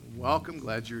Welcome.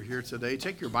 Glad you're here today.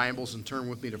 Take your Bibles and turn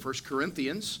with me to 1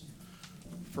 Corinthians.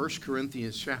 1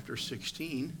 Corinthians chapter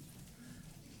 16,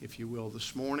 if you will,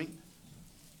 this morning.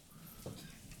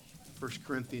 1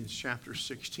 Corinthians chapter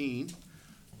 16.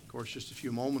 Of course, just a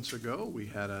few moments ago, we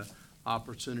had an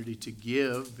opportunity to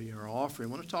give via our offering.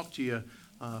 I want to talk to you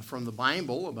from the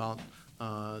Bible about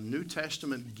New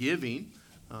Testament giving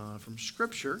from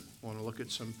Scripture. I want to look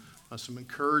at some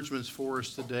encouragements for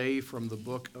us today from the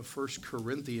book of 1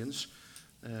 Corinthians.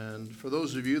 And for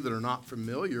those of you that are not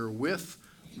familiar with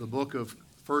the book of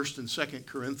 1st and 2nd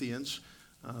Corinthians,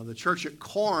 the church at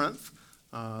Corinth,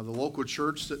 the local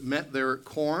church that met there at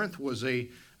Corinth, was a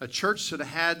church that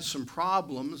had some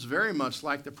problems, very much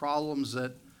like the problems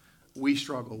that we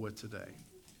struggle with today.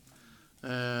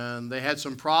 And they had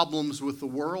some problems with the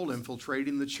world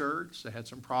infiltrating the church. They had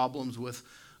some problems with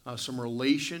some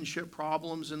relationship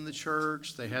problems in the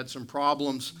church. They had some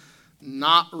problems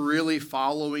not really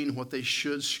following what they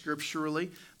should scripturally.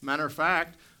 Matter of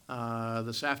fact,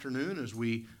 this afternoon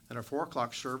at our 4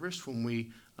 o'clock service, when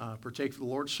we partake of the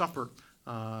Lord's Supper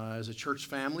as a church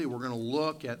family, we're going to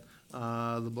look at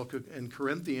the book in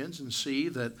Corinthians and see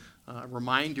that a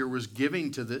reminder was given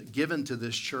to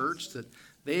this church that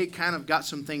they kind of got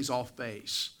some things off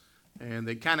base. And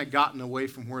they'd kind of gotten away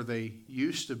from where they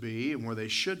used to be and where they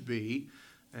should be.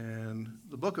 And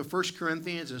the book of 1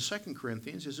 Corinthians and 2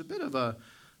 Corinthians is a bit of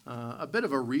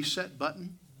a reset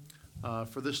button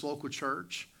for this local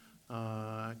church.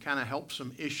 Kind of help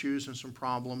some issues and some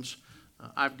problems.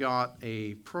 I've got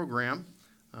a program,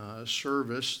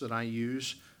 service that I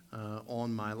use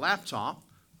on my laptop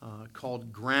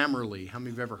called Grammarly. How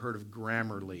many of you have ever heard of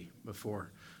Grammarly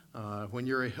before? When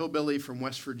you're a hillbilly from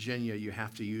West Virginia, you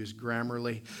have to use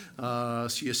Grammarly,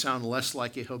 so you sound less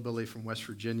like a hillbilly from West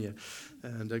Virginia.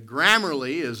 And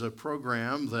Grammarly is a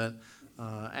program that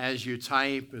as you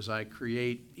type, as I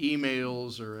create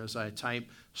emails or as I type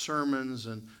sermons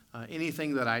and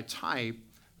anything that I type,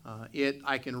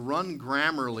 I can run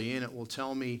Grammarly and it will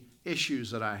tell me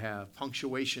issues that I have,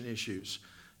 punctuation issues,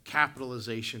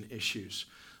 capitalization issues,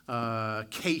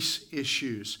 case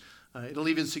issues. It'll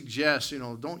even suggest,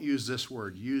 don't use this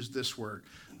word, use this word.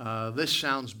 This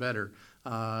sounds better.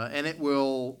 And it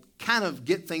will kind of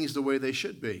get things the way they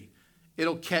should be.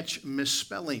 It'll catch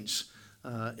misspellings.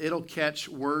 It'll catch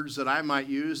words that I might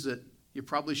use that you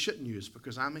probably shouldn't use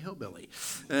because I'm a hillbilly.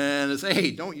 And it's,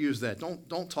 hey, don't use that.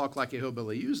 Don't talk like a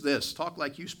hillbilly. Use this. Talk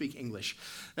like you speak English.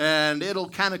 And it'll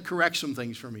kind of correct some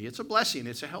things for me. It's a blessing.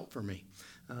 It's a help for me.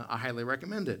 I highly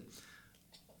recommend it.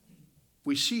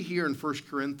 We see here in 1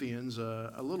 Corinthians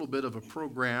a little bit of a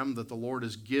program that the Lord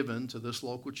has given to this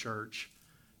local church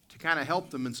to kind of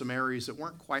help them in some areas that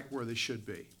weren't quite where they should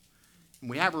be. And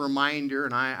we have a reminder,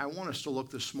 and I want us to look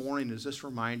this morning as this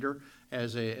reminder,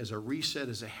 as a reset,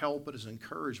 as a help, as an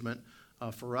encouragement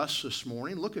for us this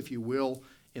morning. Look, if you will,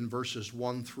 in verses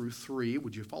 1 through 3.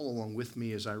 Would you follow along with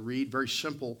me as I read? Very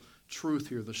simple truth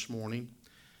here this morning.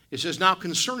 It says, "Now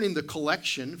concerning the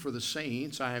collection for the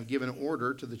saints, I have given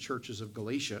order to the churches of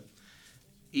Galatia.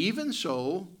 Even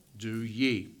so do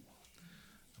ye.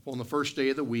 Upon the first day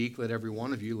of the week, let every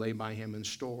one of you lay by him in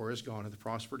store, as God hath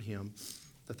prospered him,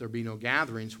 that there be no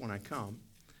gatherings when I come.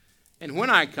 And when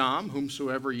I come,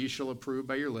 whomsoever ye shall approve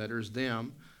by your letters,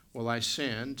 them will I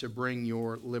send to bring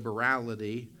your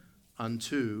liberality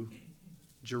unto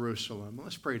Jerusalem."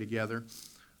 Let's pray together.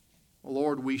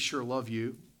 Lord, we sure love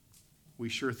you. We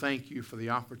sure thank you for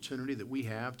the opportunity that we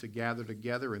have to gather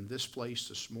together in this place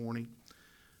this morning.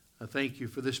 I thank you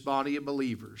for this body of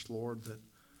believers, Lord, that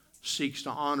seeks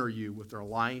to honor you with their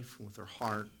life, with their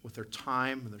heart, with their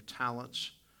time and their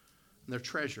talents and their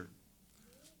treasure.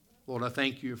 Lord, I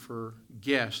thank you for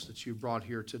guests that you brought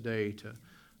here today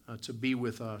to be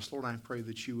with us. Lord, I pray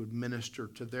that you would minister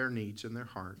to their needs and their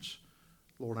hearts.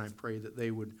 Lord, I pray that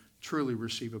they would truly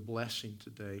receive a blessing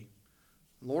today.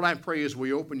 Lord, I pray as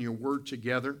we open your word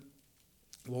together,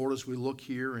 Lord, as we look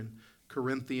here in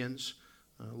Corinthians,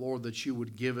 Lord, that you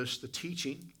would give us the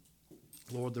teaching,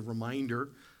 Lord, the reminder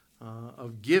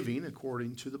of giving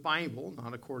according to the Bible,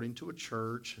 not according to a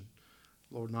church, and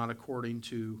Lord, not according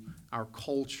to our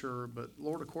culture, but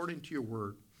Lord, according to your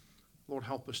word. Lord,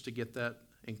 help us to get that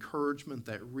encouragement,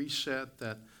 that reset,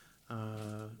 that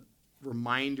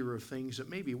reminder of things that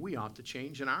maybe we ought to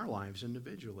change in our lives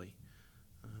individually.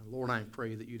 Lord, I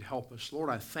pray that you'd help us. Lord,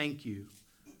 I thank you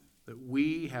that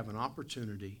we have an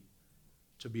opportunity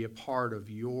to be a part of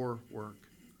your work.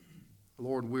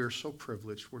 Lord, we're so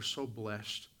privileged. We're so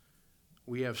blessed.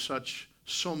 We have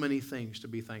so many things to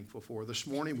be thankful for. This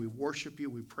morning we worship you.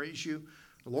 We praise you.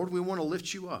 Lord, we want to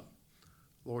lift you up.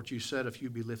 Lord, you said if you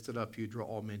be lifted up, you draw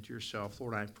all men to yourself.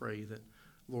 Lord, I pray that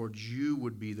Lord, you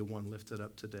would be the one lifted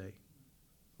up today.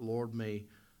 Lord, may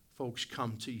folks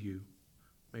come to you.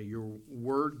 May your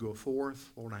word go forth.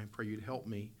 Lord, I pray you'd help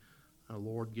me.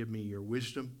 Lord, give me your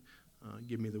wisdom.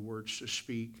 Give me the words to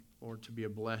speak, Lord, to be a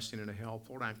blessing and a help.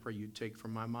 Lord, I pray you'd take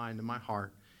from my mind and my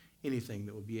heart anything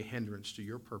that would be a hindrance to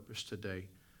your purpose today.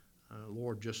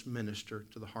 Lord, just minister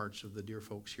to the hearts of the dear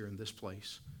folks here in this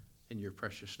place. In your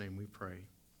precious name we pray.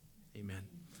 Amen.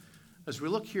 As we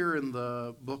look here in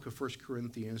the book of 1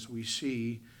 Corinthians, we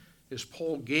see, as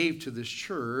Paul gave to this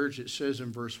church, it says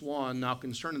in verse 1, now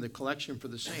concerning the collection for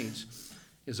the saints,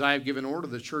 as I have given order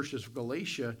to the churches of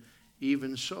Galatia,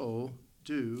 even so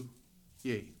do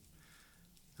ye.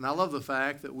 And I love the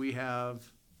fact that we have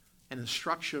an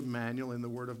instruction manual in the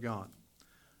Word of God.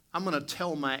 I'm going to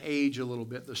tell my age a little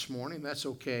bit this morning. That's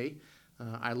okay.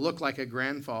 I look like a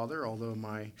grandfather, although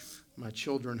my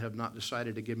children have not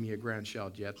decided to give me a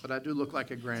grandchild yet, but I do look like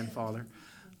a grandfather.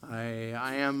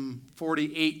 I am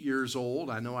 48 years old.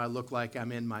 I know I look like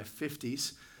I'm in my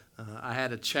 50s. I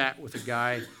had a chat with a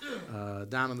guy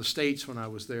down in the States when I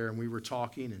was there, and we were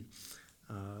talking, and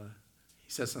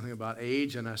he said something about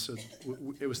age, and I said,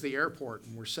 it was the airport,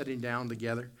 and we're sitting down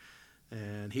together.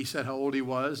 And he said how old he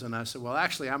was, and I said, well,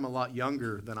 actually, I'm a lot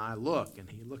younger than I look. And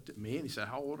he looked at me, and he said,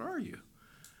 how old are you?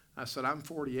 I said, I'm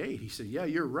 48. He said, yeah,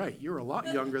 you're right. You're a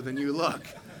lot younger than you look.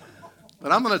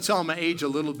 But I'm going to tell my age a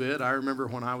little bit. I remember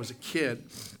when I was a kid,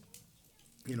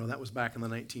 that was back in the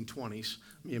 1920s,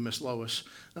 me and Miss Lois.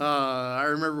 I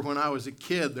remember when I was a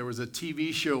kid, there was a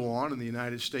TV show on in the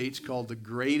United States called The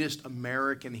Greatest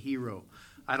American Hero.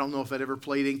 I don't know if it ever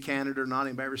played in Canada or not.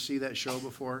 Anybody ever see that show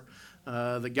before?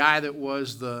 The guy that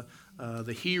was the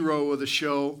hero of the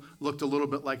show looked a little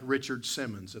bit like Richard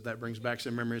Simmons, if that brings back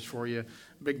some memories for you.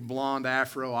 Big blonde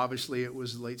afro. Obviously, it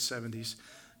was the late 70s.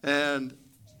 And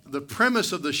the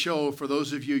premise of the show, for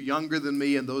those of you younger than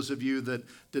me and those of you that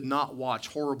did not watch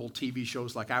horrible TV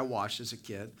shows like I watched as a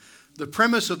kid, the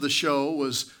premise of the show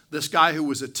was this guy who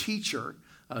was a teacher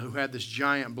who had this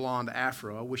giant blonde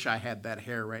afro. I wish I had that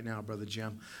hair right now, Brother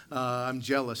Jim. I'm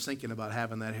jealous thinking about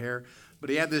having that hair. But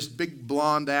he had this big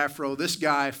blonde afro. This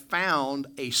guy found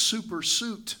a super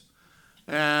suit.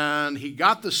 And he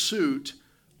got the suit,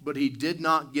 but he did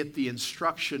not get the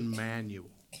instruction manual.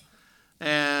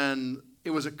 And it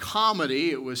was a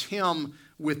comedy. It was him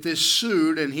with this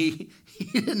suit, and he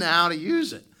didn't know how to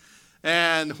use it.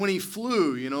 And when he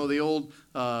flew, the old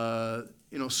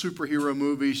superhero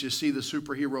movies, you see the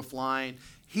superhero flying.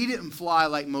 He didn't fly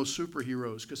like most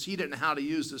superheroes because he didn't know how to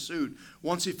use the suit.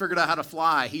 Once he figured out how to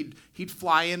fly, he'd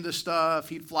fly into stuff.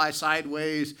 He'd fly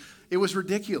sideways. It was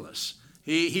ridiculous.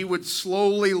 He would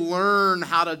slowly learn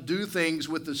how to do things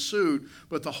with the suit.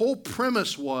 But the whole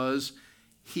premise was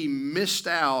he missed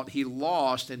out, he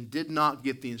lost, and did not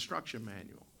get the instruction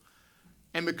manual.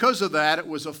 And because of that, it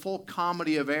was a full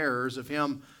comedy of errors of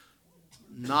him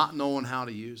not knowing how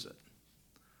to use it.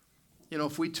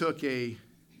 If we took a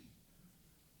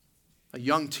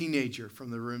young teenager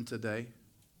from the room today,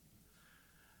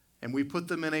 and we put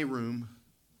them in a room,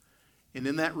 and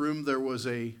in that room there was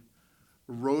a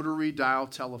rotary dial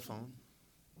telephone.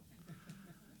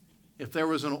 If there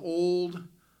was an old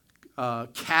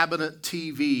cabinet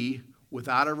TV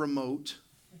without a remote,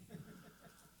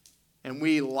 and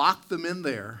we locked them in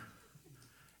there,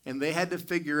 and they had to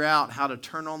figure out how to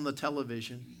turn on the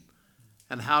television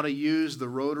and how to use the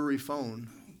rotary phone,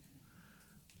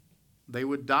 they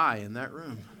would die in that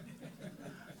room.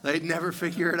 They'd never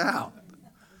figure it out.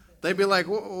 They'd be like,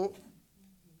 whoa,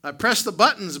 I press the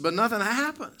buttons, but nothing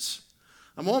happens.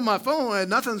 I'm on my phone and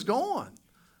nothing's going.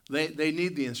 They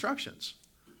need the instructions.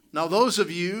 Now, those of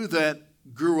you that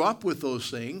grew up with those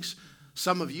things,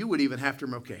 some of you would even have to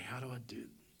remember, okay, how do I do it?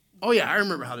 Oh, yeah, I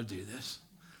remember how to do this.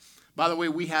 By the way,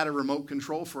 we had a remote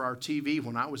control for our TV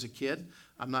when I was a kid.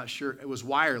 I'm not sure. It was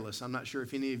wireless. I'm not sure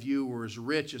if any of you were as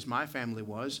rich as my family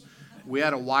was. We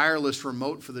had a wireless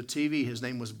remote for the TV. His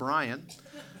name was Brian.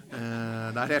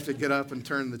 And I'd have to get up and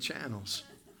turn the channels.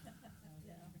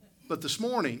 But this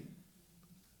morning,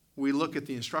 we look at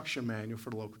the instruction manual for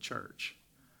the local church.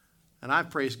 And I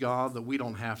praise God that we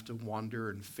don't have to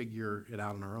wander and figure it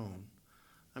out on our own.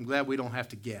 I'm glad we don't have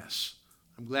to guess.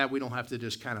 I'm glad we don't have to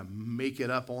just kind of make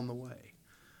it up on the way.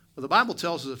 But the Bible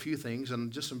tells us a few things,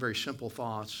 and just some very simple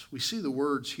thoughts. We see the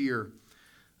words here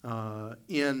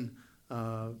in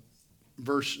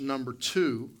verse number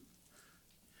 2,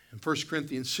 in 1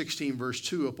 Corinthians 16, verse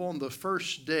 2, upon the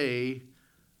first day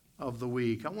of the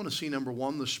week. I want to see, number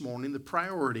one, this morning, the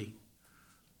priority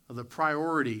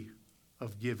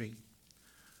of giving.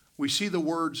 We see the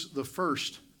words, the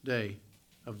first day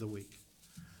of the week.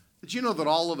 Did you know that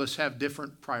all of us have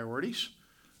different priorities?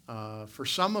 For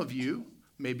some of you,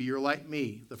 Maybe you're like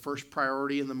me. The first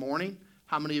priority in the morning,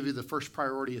 how many of you the first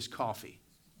priority is coffee?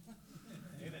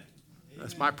 Amen.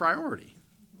 That's my priority.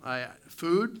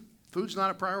 Food's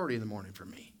not a priority in the morning for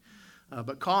me.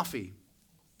 But coffee,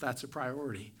 that's a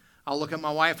priority. I'll look at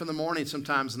my wife in the morning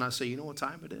sometimes and I say, you know what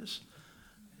time it is?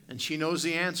 And she knows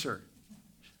the answer.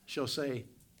 She'll say,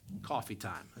 coffee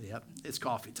time. Yep, it's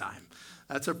coffee time.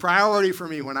 That's a priority for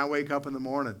me when I wake up in the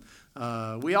morning.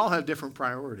 We all have different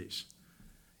priorities.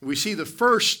 We see the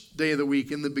first day of the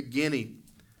week in the beginning.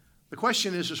 The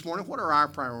question is this morning, what are our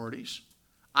priorities?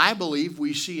 I believe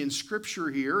we see in Scripture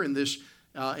here in this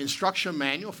instruction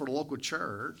manual for the local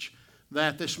church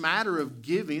that this matter of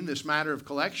giving, this matter of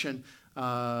collection,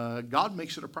 God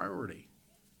makes it a priority.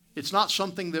 It's not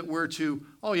something that we're to,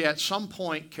 at some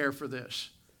point care for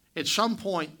this. At some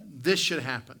point, this should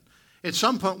happen. At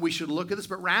some point, we should look at this,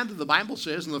 but rather the Bible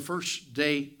says on the first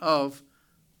day of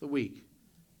the week.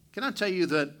 Can I tell you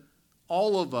that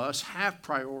all of us have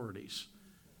priorities,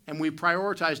 and we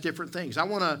prioritize different things. I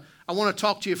want to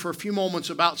talk to you for a few moments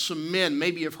about some men.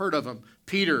 Maybe you've heard of them.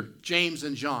 Peter, James,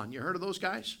 and John. You heard of those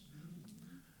guys?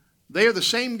 They are the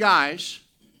same guys.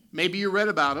 Maybe you read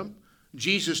about them.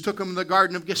 Jesus took them in the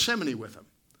Garden of Gethsemane with him.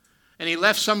 And he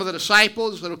left some of the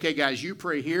disciples, said, okay, guys, you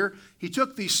pray here. He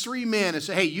took these three men and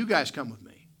said, hey, you guys come with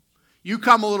me. You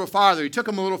come a little farther. He took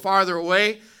them a little farther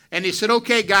away. And he said,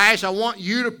 okay, guys, I want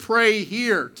you to pray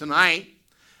here tonight.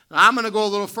 And I'm going to go a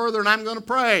little further and I'm going to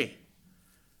pray.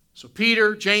 So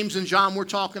Peter, James, and John, we're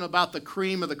talking about the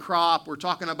cream of the crop. We're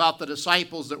talking about the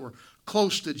disciples that were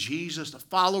close to Jesus, the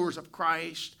followers of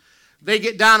Christ. They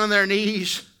get down on their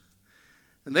knees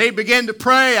and they begin to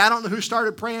pray. I don't know who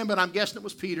started praying, but I'm guessing it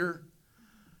was Peter.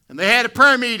 And they had a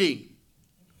prayer meeting.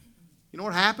 You know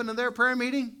what happened in their prayer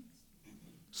meeting?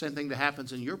 Same thing that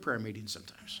happens in your prayer meeting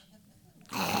sometimes.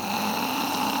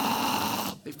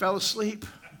 They fell asleep.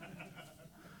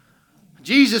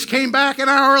 Jesus came back an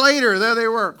hour later. There they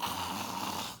were.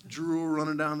 Drool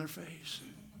running down their face.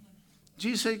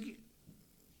 Jesus said,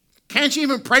 can't you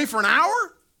even pray for an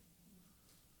hour?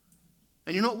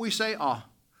 And you know what we say? It's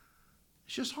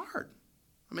just hard.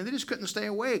 I mean, they just couldn't stay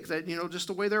awake. Just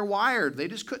the way they're wired. They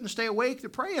just couldn't stay awake to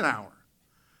pray an hour.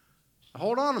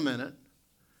 Hold on a minute.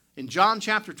 In John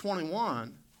chapter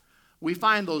 21, we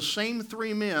find those same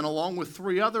three men along with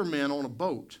three other men on a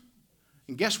boat.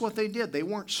 And guess what they did? They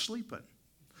weren't sleeping.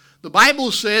 The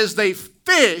Bible says they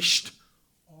fished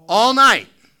all night.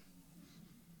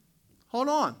 Hold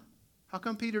on. How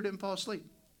come Peter didn't fall asleep?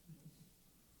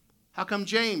 How come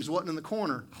James wasn't in the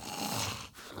corner?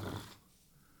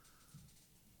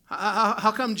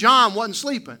 How come John wasn't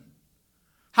sleeping?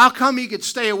 How come he could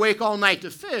stay awake all night to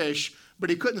fish, but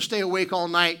he couldn't stay awake all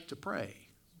night to pray?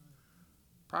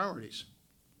 Priorities.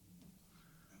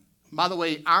 By the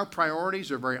way, our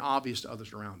priorities are very obvious to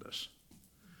others around us.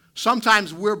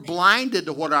 Sometimes we're blinded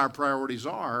to what our priorities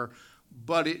are,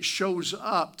 but it shows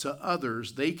up to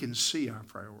others. They can see our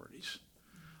priorities.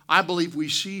 I believe we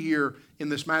see here in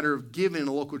this matter of giving in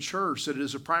a local church that it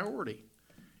is a priority.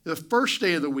 The first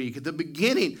day of the week, at the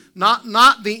beginning, not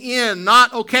the end,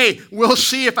 not, okay, we'll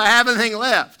see if I have anything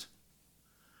left.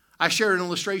 I shared an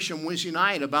illustration Wednesday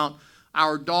night about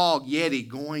our dog, Yeti,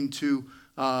 going to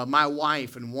my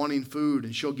wife and wanting food,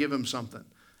 and she'll give him something.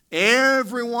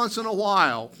 Every once in a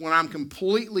while, when I'm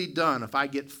completely done, if I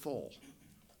get full,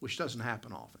 which doesn't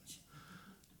happen often,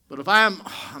 but if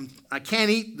I can't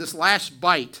eat this last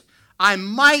bite, I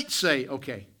might say,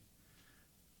 okay,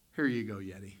 here you go,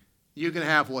 Yeti. You can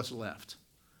have what's left.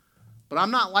 But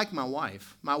I'm not like my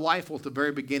wife. My wife will at the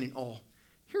very beginning,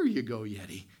 here you go,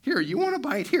 Yeti. Here, you want a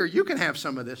bite? Here, you can have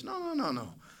some of this.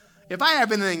 No. If I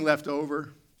have anything left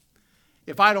over,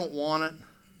 if I don't want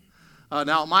it,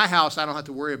 now at my house, I don't have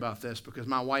to worry about this because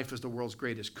my wife is the world's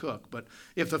greatest cook. But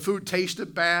if the food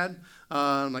tasted bad,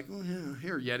 I'm like,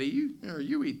 here, Yeti,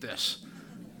 you eat this.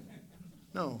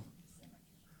 No.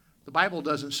 The Bible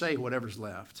doesn't say whatever's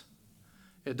left.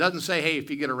 It doesn't say, hey, if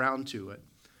you get around to it.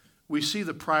 We see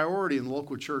the priority in the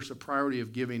local church, the priority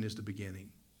of giving is the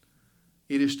beginning.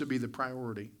 It is to be the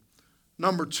priority.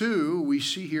 Number two, we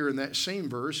see here in that same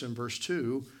verse, in verse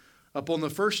 2, upon the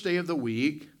first day of the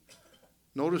week,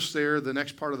 notice there the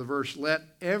next part of the verse, let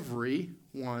every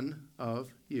one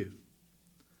of you.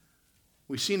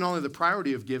 We see not only the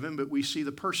priority of giving, but we see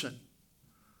the person.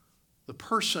 The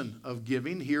person of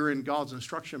giving here in God's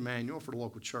instruction manual for the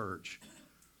local church.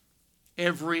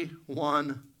 Every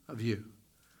one of you.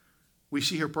 We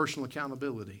see here personal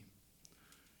accountability.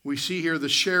 We see here the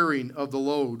sharing of the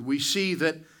load. We see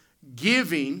that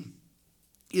giving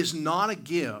is not a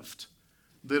gift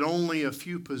that only a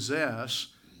few possess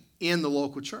in the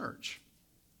local church.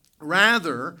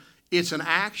 Rather, It's an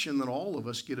action that all of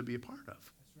us get to be a part of.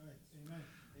 That's right. Amen.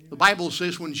 The Bible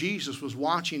says when Jesus was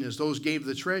watching as those gave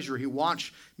the treasure, he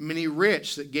watched many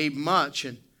rich that gave much,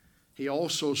 and he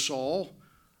also saw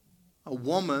a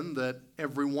woman that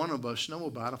every one of us know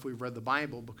about if we've read the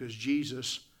Bible, because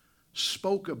Jesus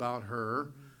spoke about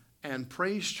her and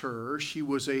praised her. She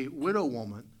was a widow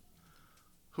woman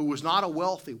who was not a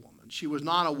wealthy woman. She was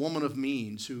not a woman of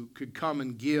means who could come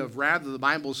and give. Rather, the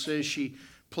Bible says she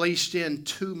placed in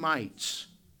 2 mites.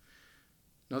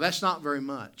 Now, that's not very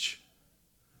much.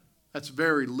 That's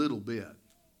very little bit.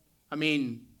 I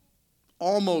mean,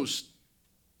 almost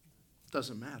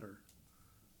doesn't matter,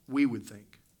 we would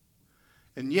think.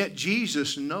 And yet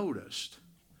Jesus noticed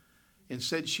and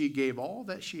said she gave all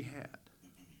that she had.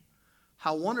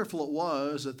 How wonderful it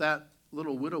was that that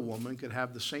little widow woman could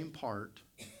have the same part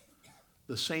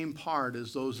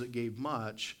as those that gave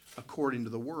much according to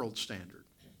the world standard.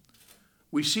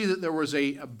 We see that there was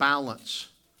a balance.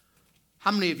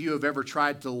 How many of you have ever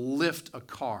tried to lift a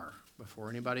car before?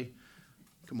 Anybody?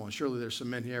 Come on, surely there's some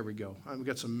men here. Here we go. We've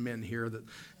got some men here that,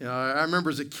 I remember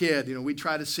as a kid, we'd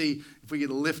try to see if we could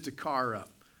lift a car up.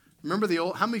 How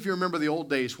many of you remember the old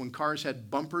days when cars had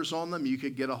bumpers on them you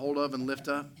could get a hold of and lift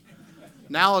up?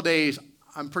 Nowadays,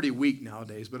 I'm pretty weak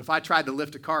nowadays, but if I tried to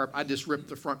lift a car up, I'd just rip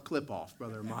the front clip off,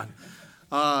 brother of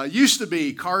mine. Used to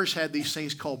be, cars had these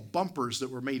things called bumpers that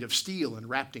were made of steel and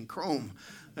wrapped in chrome.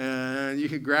 And you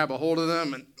could grab a hold of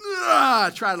them and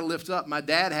try to lift up. My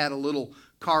dad had a little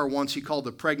car once he called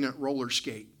the pregnant roller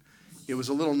skate. It was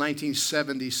a little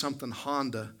 1970-something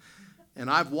Honda. And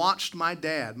I've watched my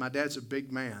dad's a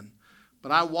big man,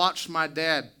 but I watched my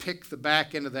dad pick the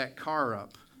back end of that car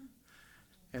up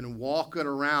and walk it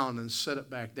around and set it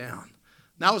back down.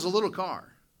 That was a little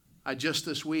car. Just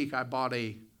this week, I bought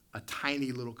a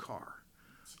tiny little car,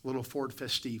 a little Ford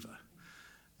Festiva.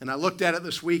 And I looked at it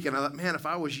this week and I thought, man, if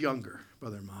I was younger,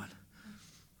 Brother Ahmad,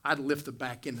 I'd lift the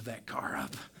back end of that car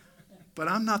up. But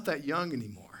I'm not that young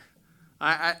anymore.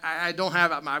 I don't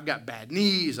have, I've got bad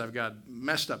knees, I've got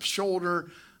messed up shoulder,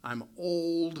 I'm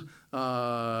old. Did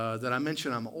I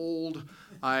mention I'm old?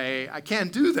 I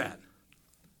can't do that.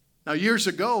 Now, years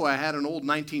ago, I had an old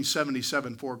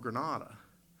 1977 Ford Granada.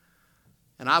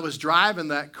 And I was driving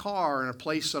that car in a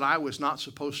place that I was not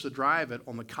supposed to drive it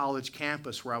on the college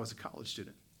campus where I was a college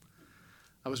student.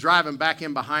 I was driving back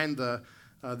in behind the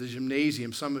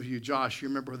gymnasium. Some of you, Josh, you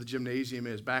remember where the gymnasium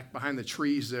is, back behind the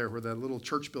trees there where the little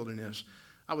church building is.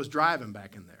 I was driving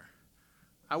back in there.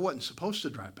 I wasn't supposed to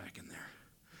drive back in there.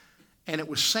 And it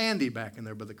was sandy back in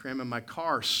there, Brother Krim, and my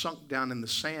car sunk down in the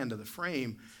sand of the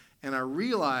frame, and I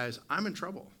realized I'm in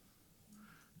trouble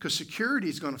because security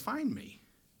is going to find me,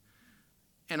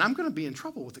 and I'm going to be in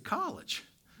trouble with the college.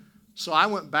 So I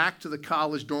went back to the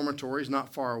college dormitories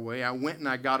not far away. I went and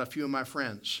I got a few of my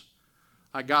friends.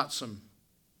 I got some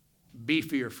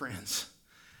beefier friends.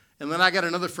 And then I got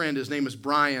another friend, his name is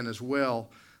Brian as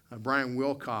well, Brian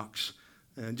Wilcox,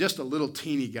 and just a little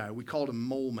teeny guy. We called him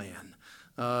Mole Man.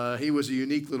 He was a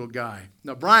unique little guy.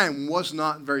 Now, Brian was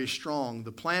not very strong.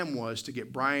 The plan was to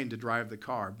get Brian to drive the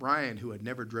car, Brian who had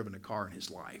never driven a car in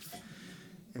his life.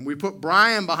 And we put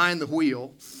Brian behind the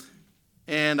wheel,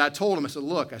 and I told him, I said,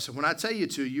 look, when I tell you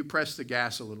to, you press the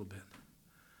gas a little bit.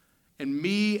 And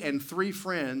me and 3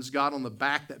 friends got on the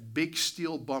back, that big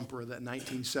steel bumper of that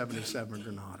 1977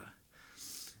 Granada.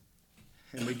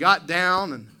 And we got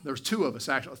down, and there was 2 of us,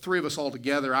 actually, 3 of us all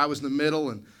together. I was in the middle,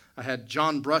 and I had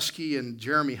John Brusky and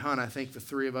Jeremy Hunt, I think, the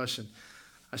 3 of us. And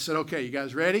I said, okay, you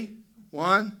guys ready?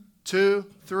 1, 2,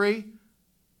 3.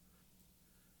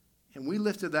 And we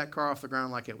lifted that car off the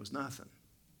ground like it was nothing.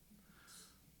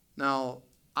 Now,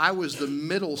 I was the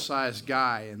middle-sized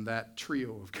guy in that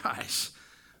trio of guys.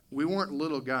 We weren't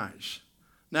little guys.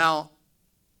 Now,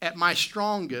 at my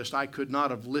strongest, I could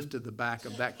not have lifted the back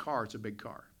of that car. It's a big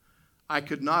car. I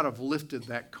could not have lifted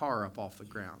that car up off the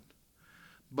ground.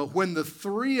 But when the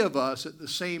 3 of us at the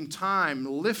same time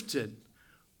lifted,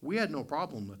 we had no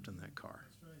problem lifting that car.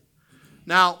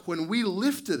 Now, when we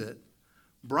lifted it,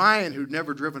 Brian, who'd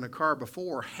never driven a car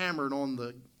before, hammered on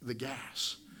the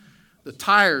gas. The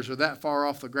tires are that far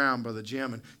off the ground, Brother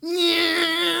Jim, and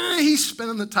he's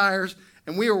spinning the tires,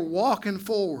 and we were walking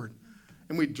forward,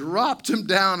 and we dropped him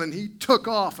down, and he took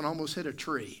off and almost hit a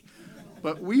tree.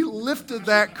 But we lifted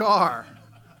that car.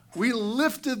 We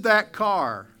lifted that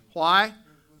car. Why?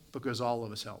 Because all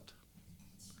of us helped.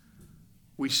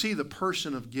 We see the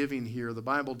person of giving here. The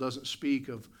Bible doesn't speak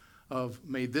of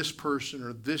may this person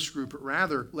or this group, but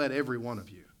rather let every one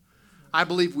of you. I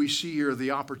believe we see here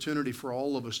the opportunity for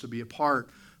all of us to be a part,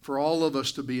 for all of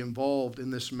us to be involved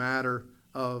in this matter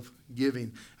of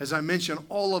giving. As I mentioned,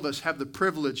 all of us have the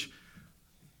privilege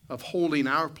of holding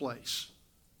our place,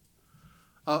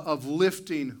 of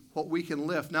lifting what we can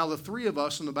lift. Now, the three of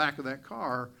us in the back of that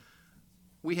car,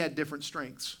 we had different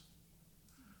strengths.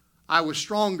 I was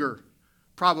stronger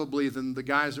probably than the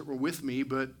guys that were with me,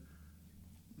 but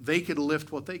they could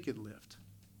lift what they could lift.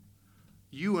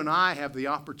 You and I have the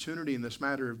opportunity in this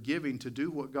matter of giving to do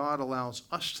what God allows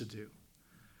us to do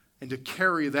and to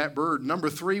carry that burden. Number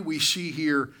three, we see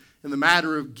here in the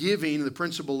matter of giving, the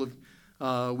principle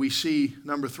of, we see,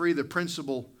 number three, the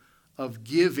principle of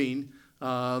giving.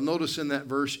 Notice in that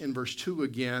verse, in verse 2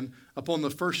 again, upon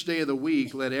the first day of the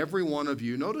week, let every one of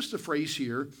you, notice the phrase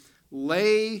here,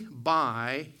 lay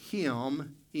by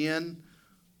him in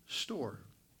store.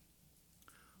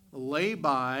 Lay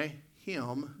by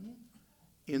him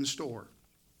in store.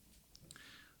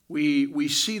 We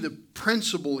see the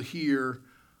principle here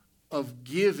of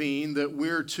giving, that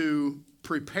we're to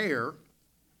prepare,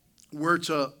 we're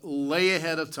to lay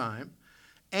ahead of time,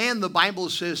 and the Bible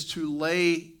says to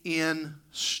lay in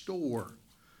store.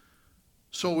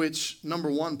 So it's,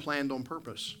 number one, planned on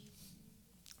purpose.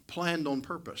 Planned on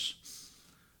purpose.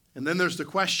 And then there's the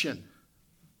question,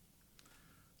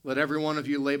 let every one of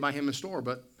you lay by him in store,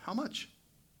 but how much?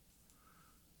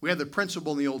 We have the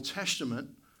principle in the Old Testament,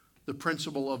 the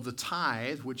principle of the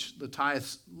tithe, which the tithe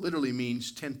literally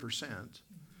means 10%.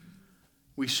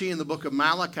 We see in the book of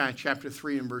Malachi, chapter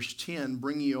 3 and verse 10,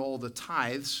 bring ye all the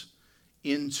tithes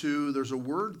into, there's a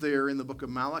word there in the book of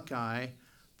Malachi,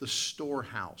 the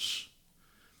storehouse.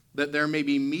 That there may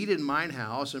be meat in mine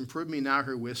house, and prove me now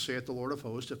herewith, saith the Lord of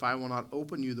hosts, if I will not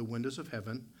open you the windows of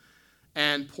heaven,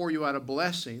 and pour you out a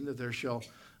blessing, that there shall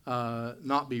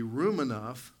not be room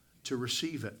enough to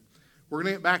receive it. We're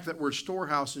going to get back to that word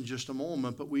storehouse in just a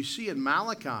moment, but we see in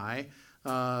Malachi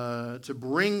to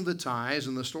bring the tithes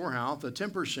in the storehouse, the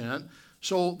 10%.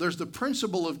 So there's the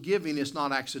principle of giving. It's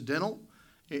not accidental.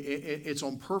 It's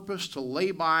on purpose, to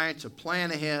lay by, to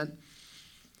plan ahead.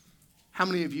 How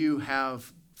many of you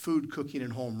have food cooking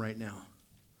at home right now?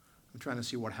 I'm trying to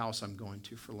see what house I'm going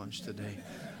to for lunch today.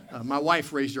 My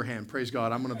wife raised her hand. Praise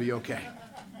God, I'm going to be okay.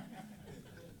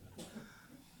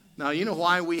 Now, you know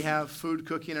why we have food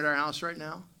cooking at our house right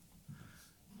now?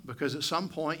 Because at some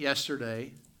point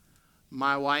yesterday,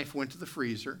 my wife went to the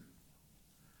freezer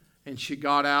and she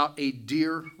got out a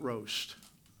deer roast.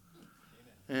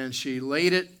 And she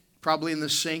laid it probably in the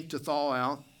sink to thaw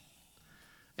out.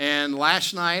 And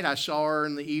last night, I saw her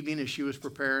in the evening as she was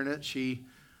preparing it. She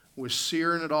was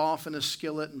searing it off in a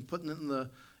skillet and putting it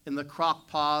in the crock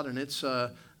pot, and it's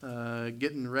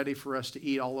getting ready for us to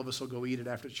eat. All of us will go eat it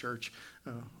after church.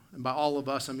 And by all of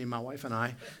us, I mean my wife and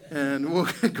I. And we'll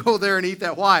go there and eat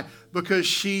that. Why? Because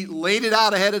she laid it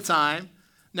out ahead of time.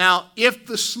 Now, if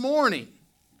this morning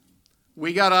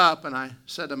we got up and I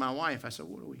said to my wife, I said,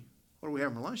 what are we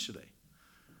having for lunch today?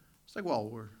 It's like, well,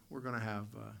 we're going to have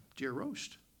deer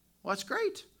roast. Well, that's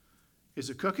great. Is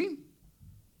it cooking?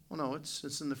 Well, no,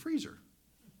 it's in the freezer.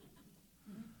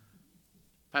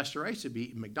 Pastor Rice would be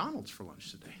eating McDonald's for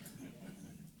lunch today.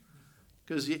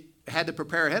 Because he had to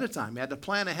prepare ahead of time. He had to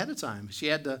plan ahead of time. She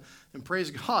had to, and praise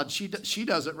God, she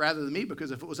does it rather than me,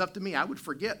 because if it was up to me, I would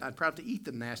forget. I'd probably have to eat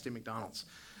the nasty McDonald's.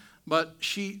 But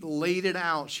she laid it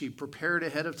out. She prepared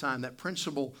ahead of time. That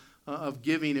principle of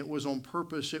giving, it was on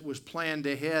purpose. It was planned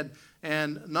ahead.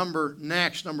 And number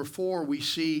 4, we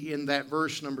see in that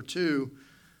verse, number 2,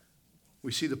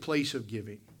 we see the place of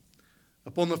giving.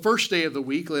 Upon the first day of the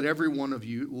week, let every one of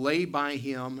you lay by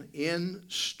him in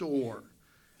store.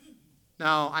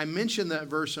 Now, I mentioned that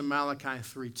verse in Malachi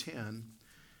 3:10.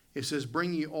 It says,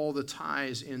 bring ye all the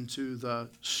tithes into the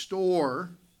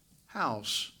storehouse,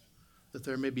 that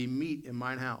there may be meat in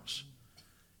mine house.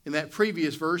 In that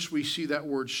previous verse, we see that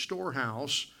word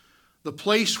storehouse. The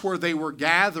place where they were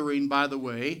gathering, by the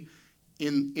way,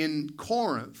 in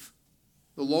Corinth,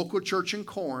 the local church in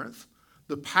Corinth,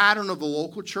 the pattern of the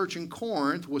local church in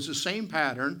Corinth was the same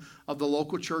pattern of the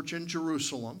local church in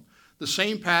Jerusalem, the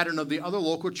same pattern of the other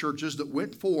local churches that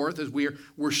went forth, as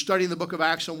we're studying the book of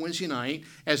Acts on Wednesday night,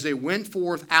 as they went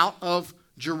forth out of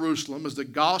Jerusalem, as the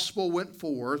gospel went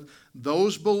forth,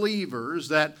 those believers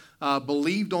that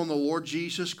believed on the Lord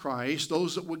Jesus Christ,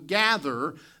 those that would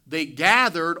gather, they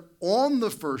gathered on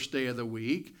the first day of the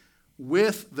week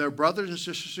with their brothers and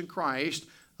sisters in Christ.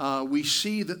 We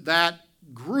see that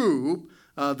group,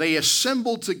 they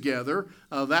assembled together.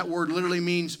 That word literally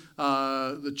means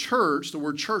the church. The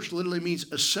word church literally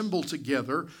means assemble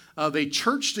together. They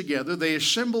churched together. They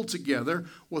assembled together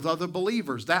with other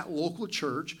believers. That local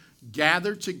church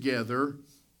gathered together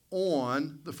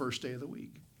on the first day of the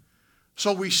week.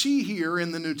 So we see here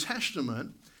in the New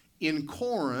Testament, in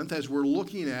Corinth, as we're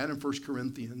looking at in 1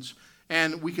 Corinthians,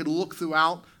 And we could look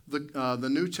throughout the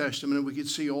New Testament and we could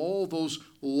see all those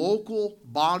local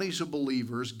bodies of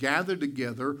believers gathered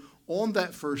together on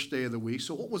that first day of the week.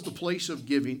 So what was the place of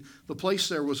giving? The place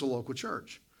there was a local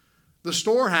church. The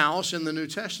storehouse in the New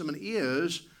Testament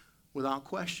is, without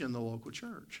question, the local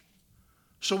church.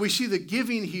 So we see the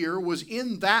giving here was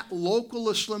in that local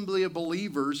assembly of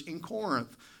believers in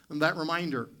Corinth. And that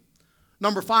reminder.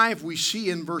 Number 5, we see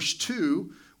in verse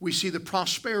 2, we see the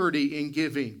prosperity in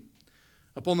giving.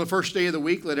 Upon the first day of the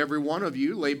week, let every one of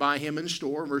you lay by him in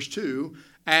store, verse 2,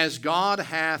 as God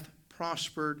hath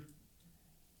prospered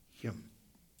him.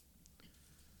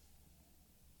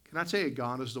 Can I tell you,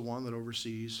 God is the one that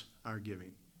oversees our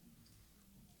giving.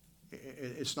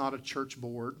 It's not a church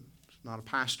board. It's not a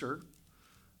pastor.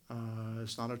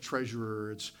 It's not a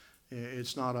treasurer.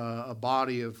 It's not a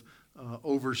body of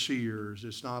overseers.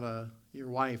 It's not your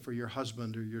wife or your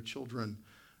husband or your children.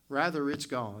 Rather, it's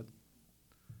God.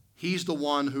 He's the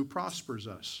one who prospers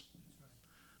us.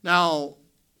 Now,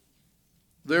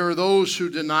 there are those who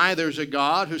deny there's a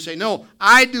God who say, no,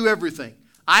 I do everything.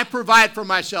 I provide for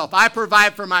myself. I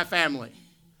provide for my family.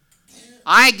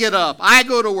 I get up. I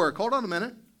go to work. Hold on a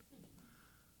minute.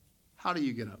 How do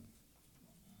you get up?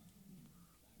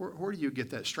 Where do you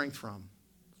get that strength from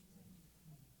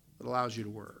that allows you to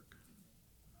work?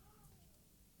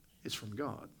 It's from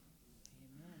God.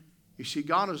 You see,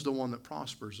 God is the one that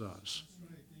prospers us.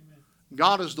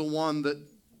 God is the one that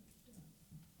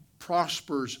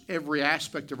prospers every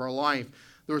aspect of our life.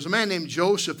 There was a man named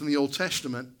Joseph in the Old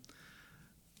Testament.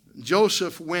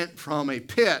 Joseph went from a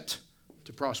pit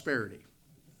to prosperity.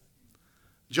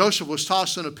 Joseph was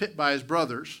tossed in a pit by his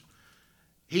brothers.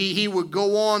 He would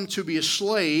go on to be a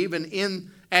slave,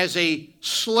 and as a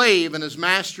slave in his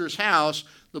master's house,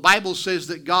 the Bible says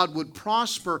that God would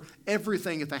prosper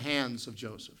everything at the hands of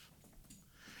Joseph.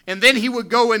 And then he would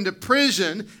go into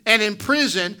prison, and in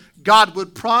prison, God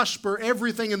would prosper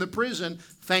everything in the prison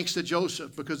thanks to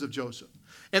Joseph, because of Joseph.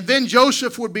 And then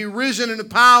Joseph would be risen into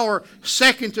power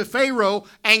second to Pharaoh,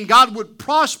 and God would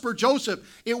prosper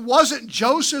Joseph. It wasn't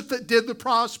Joseph that did the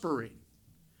prospering.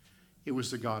 It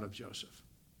was the God of Joseph.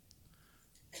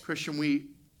 Christian,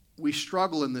 we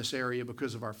struggle in this area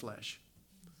because of our flesh.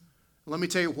 Let me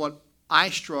tell you what I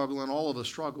struggle and all of us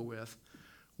struggle with.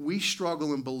 We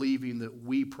struggle in believing that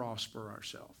we prosper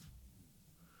ourselves.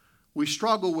 We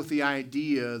struggle with the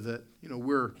idea that,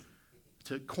 we're,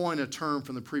 to coin a term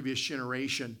from the previous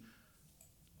generation,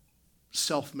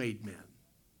 self-made men.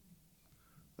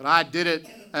 That I did it,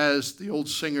 as the old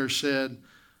singer said,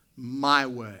 my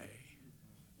way.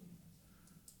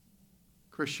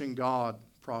 Christian, God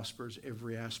prospers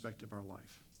every aspect of our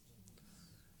life.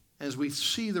 As we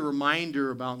see the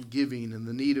reminder about giving and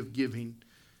the need of giving,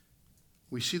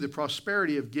 we see the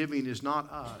prosperity of giving is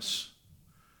not us.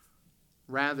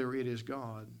 Rather, it is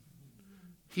God.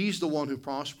 He's the one who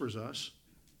prospers us.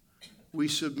 We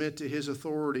submit to His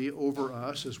authority over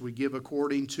us as we give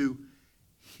according to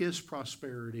His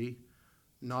prosperity,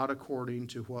 not according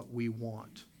to what we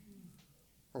want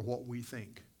or what we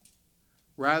think.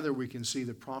 Rather, we can see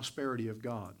the prosperity of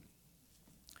God.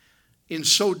 In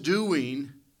so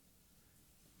doing,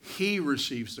 He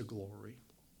receives the glory,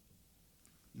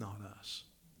 not us.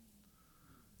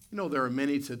 There are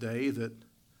many today that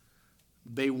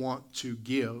they want to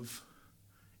give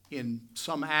in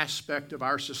some aspect of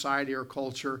our society or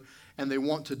culture, and they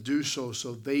want to do so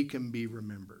they can be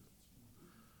remembered,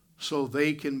 so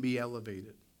they can be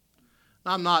elevated.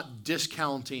 Now, I'm not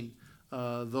discounting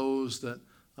those that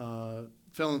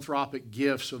philanthropic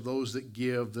gifts of those that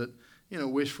give, that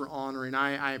wish for honoring.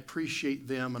 I appreciate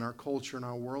them in our culture and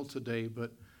our world today,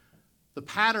 but the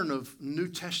pattern of New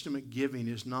Testament giving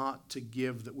is not to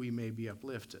give that we may be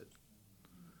uplifted.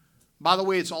 By the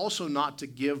way, it's also not to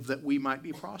give that we might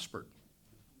be prospered.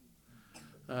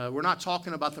 We're not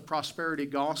talking about the prosperity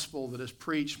gospel that is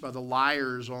preached by the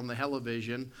liars on the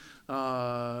television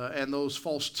and those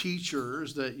false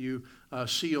teachers that you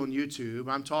see on YouTube.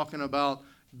 I'm talking about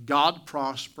God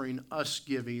prospering, us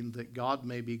giving, that God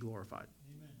may be glorified.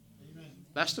 Amen.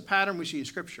 That's the pattern we see in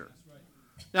Scripture.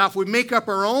 Now, if we make up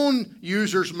our own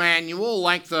user's manual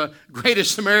like the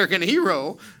greatest American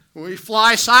hero, we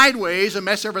fly sideways and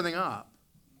mess everything up.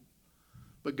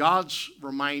 But God's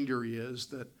reminder is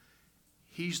that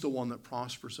He's the one that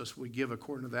prospers us. We give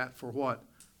according to that for what?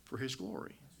 For His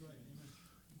glory.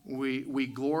 We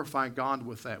glorify God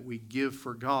with that. We give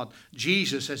for God.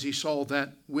 Jesus, as He saw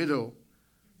that widow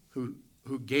who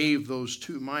gave those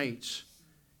 2 mites,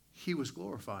 He was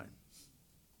glorified.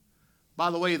 By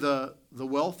the way, the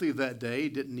wealthy of that day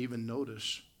didn't even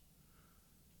notice.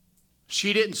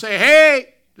 She didn't say,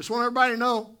 hey, just want everybody to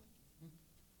know.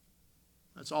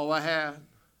 That's all I had.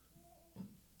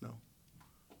 No.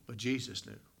 But Jesus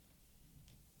knew.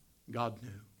 God knew.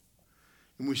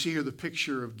 And we see here the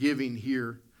picture of giving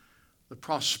here, the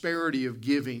prosperity of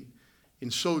giving. In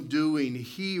so doing,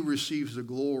 He receives the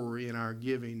glory in our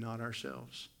giving, not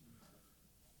ourselves.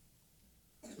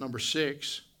 Number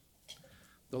 6,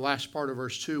 the last part of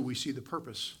verse 2, we see the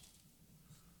purpose.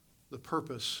 The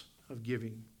purpose of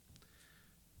giving.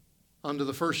 Unto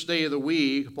the first day of the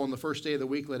week, upon the first day of the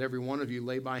week, let every one of you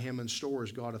lay by him in store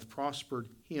as God hath prospered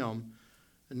him.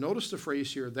 And notice the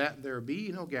phrase here, that there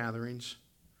be no gatherings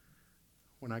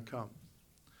when I come.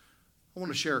 I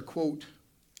want to share a quote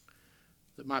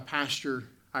that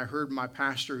I heard my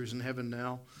pastor who's in heaven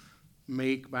now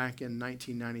make back in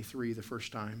 1993 the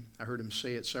first time. I heard him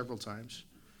say it several times.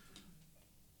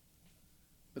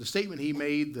 But a statement he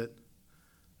made that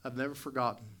I've never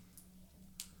forgotten.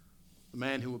 The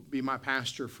man who will be my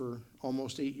pastor for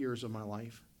almost 8 years of my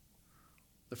life.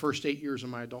 The first 8 years of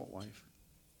my adult life.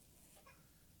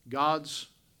 God's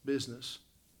business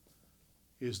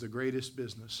is the greatest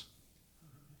business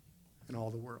in all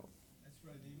the world. That's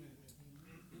right, amen.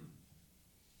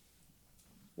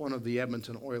 One of the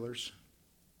Edmonton Oilers,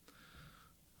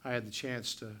 I had the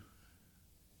chance to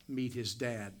meet his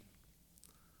dad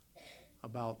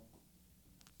about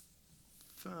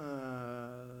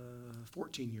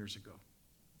 14 years ago.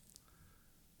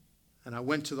 And I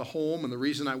went to the home, and the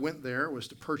reason I went there was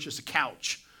to purchase a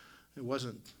couch. It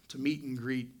wasn't to meet and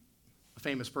greet a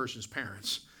famous person's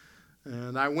parents.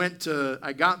 And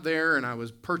I got there, and I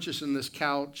was purchasing this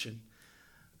couch,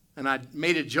 and I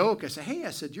made a joke. I said, hey,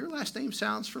 your last name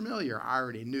sounds familiar. I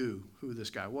already knew who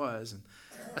this guy was. And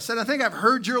I said, I think I've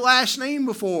heard your last name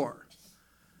before.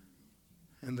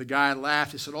 And the guy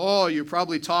laughed. He said, oh, you're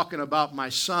probably talking about my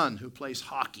son who plays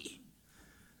hockey.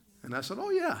 And I said,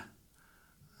 oh, yeah.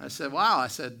 I said, wow. I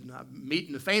said, I'm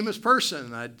meeting a famous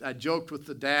person. I joked with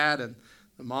the dad and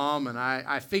the mom, and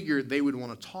I figured they would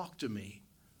want to talk to me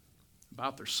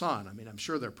about their son. I mean, I'm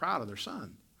sure they're proud of their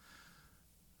son.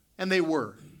 And they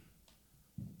were.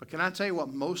 But can I tell you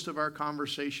what most of our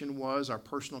conversation was, our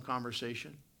personal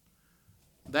conversation?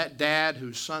 That dad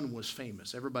whose son was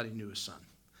famous. Everybody knew his son.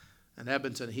 In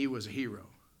Edmonton, he was a hero.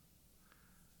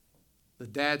 The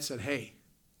dad said, hey,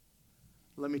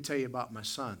 let me tell you about my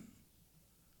son.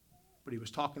 But he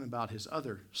was talking about his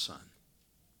other son.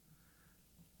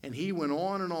 And he went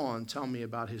on telling me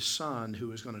about his son who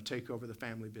was going to take over the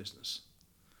family business.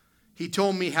 He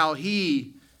told me how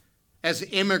he, as an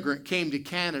immigrant, came to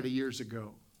Canada years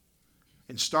ago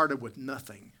and started with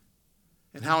nothing.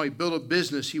 And how he built a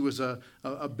business. He was a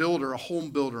builder, a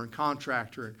home builder and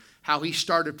contractor. And how he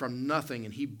started from nothing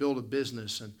and he built a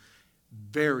business, and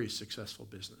very successful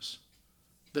business.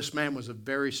 This man was a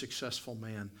very successful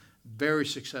man. Very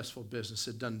successful business.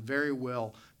 Had done very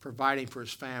well providing for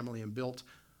his family and built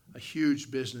a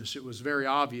huge business. It was very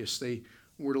obvious they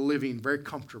were living very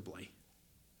comfortably.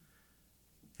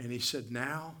 And he said,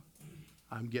 now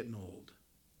I'm getting old.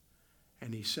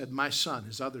 And he said, my son,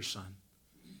 his other son,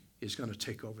 is going to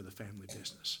take over the family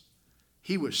business.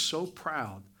 He was so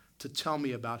proud to tell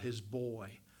me about his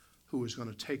boy who was going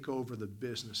to take over the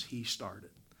business he started.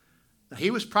 Now,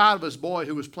 he was proud of his boy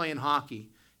who was playing hockey.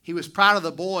 He was proud of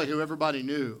the boy who everybody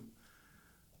knew.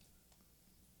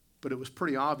 But it was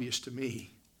pretty obvious to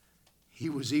me he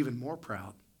was even more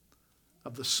proud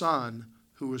of the son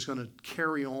who was going to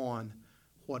carry on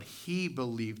what he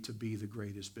believed to be the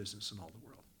greatest business in all the world.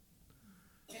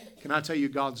 Can I tell you,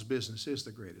 God's business is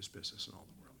the greatest business in all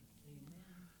the world. Amen.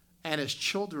 And as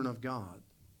children of God,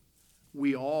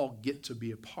 we all get to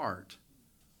be a part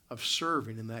of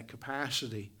serving in that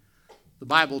capacity. The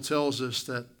Bible tells us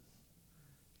that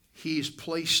He's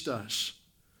placed us.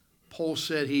 Paul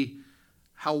said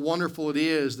how wonderful it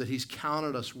is that He's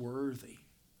counted us worthy.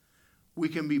 We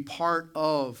can be part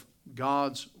of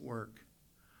God's work.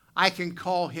 I can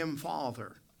call Him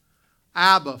Father.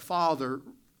 Abba, Father,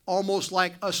 almost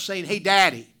like us saying, hey,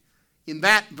 Daddy, in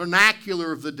that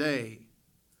vernacular of the day,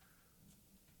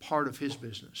 part of His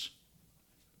business.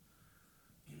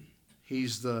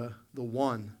 He's the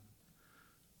one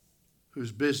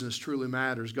whose business truly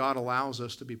matters. God allows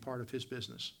us to be part of His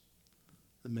business,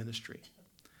 the ministry.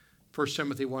 1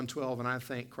 Timothy 1:12, and I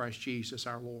thank Christ Jesus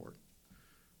our Lord,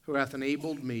 who hath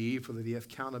enabled me, for that He hath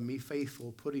counted me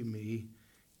faithful, putting me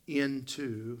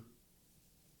into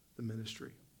the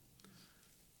ministry.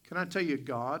 Can I tell you,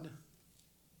 God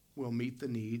will meet the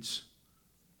needs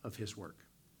of His work.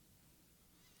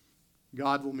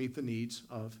 God will meet the needs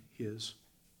of His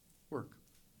work.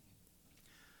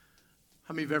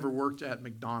 How many have ever worked at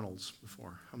McDonald's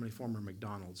before? How many former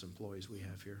McDonald's employees we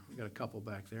have here? We've got a couple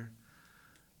back there.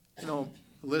 You know,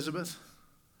 Elizabeth,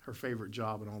 her favorite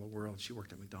job in all the world. She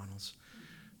worked at McDonald's.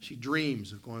 She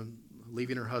dreams of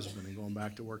leaving her husband and going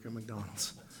back to work at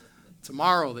McDonald's.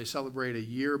 Tomorrow they celebrate a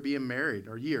year being married,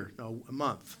 or a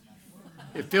month.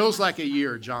 It feels like a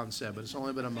year, John said, but it's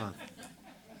only been a month.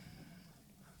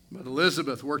 But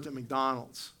Elizabeth worked at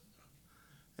McDonald's.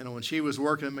 And when she was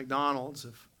working at McDonald's,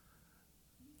 if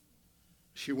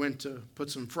she went to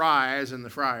put some fries in the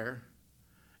fryer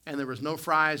and there was no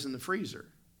fries in the freezer,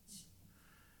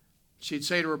 she'd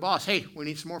say to her boss, "Hey, we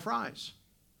need some more fries."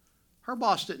 Her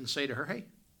boss didn't say to her, "Hey,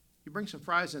 you bring some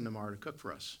fries in tomorrow to cook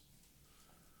for us."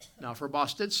 Now, if her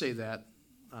boss did say that,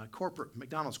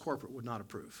 McDonald's corporate would not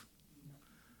approve.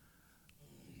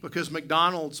 Because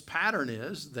McDonald's pattern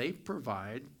is they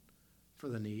provide for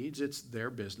the needs. It's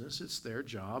their business. It's their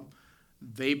job.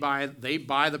 They buy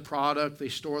the product. They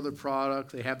store the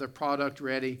product. They have their product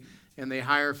ready, and they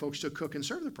hire folks to cook and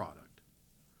serve the product.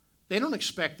 They don't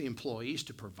expect the employees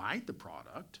to provide the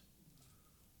product.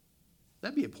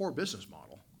 That'd be a poor business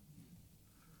model.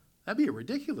 That'd be a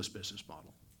ridiculous business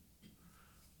model.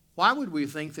 Why would we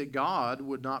think that God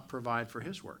would not provide for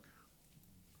his work?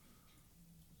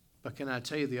 But can I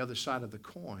tell you the other side of the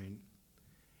coin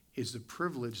is the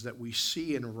privilege that we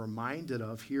see and are reminded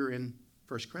of here in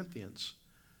 1 Corinthians,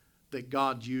 that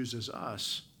God uses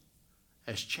us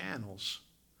as channels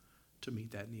to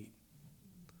meet that need.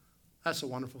 That's a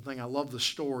wonderful thing. I love the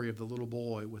story of the little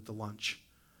boy with the lunch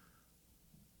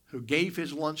who gave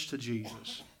his lunch to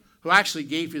Jesus, who actually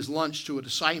gave his lunch to a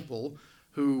disciple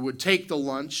who would take the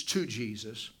lunch to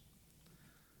Jesus.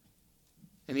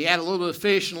 And he had a little bit of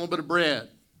fish and a little bit of bread.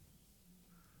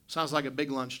 Sounds like a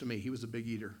big lunch to me. He was a big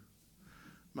eater.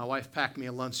 My wife packed me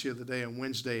a lunch the other day on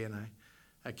Wednesday, and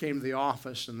I came to the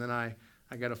office, and then I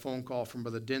got a phone call from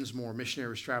Brother Dinsmore, missionary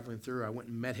was traveling through. I went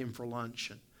and met him for lunch,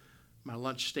 and my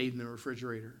lunch stayed in the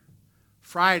refrigerator.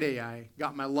 Friday, I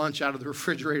got my lunch out of the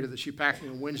refrigerator that she packed me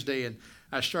on Wednesday, and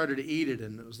I started to eat it,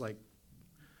 and it was like,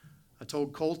 I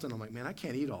told Colton, I'm like, man, I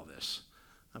can't eat all this.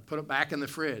 I put it back in the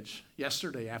fridge.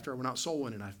 Yesterday, after I went out soul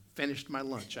winning, I finished my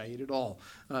lunch. I ate it all.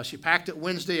 She packed it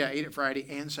Wednesday. I ate it Friday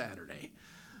and Saturday.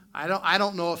 I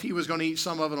don't know if he was going to eat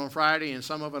some of it on Friday and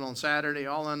some of it on Saturday.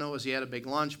 All I know is he had a big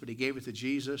lunch, but he gave it to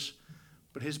Jesus.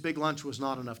 But his big lunch was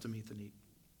not enough to meet the need.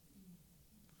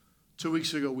 2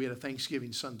 weeks ago, we had a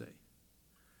Thanksgiving Sunday,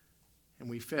 and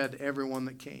we fed everyone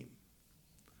that came.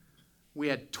 We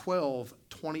had 12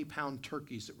 20-pound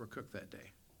turkeys that were cooked that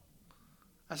day.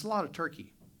 That's a lot of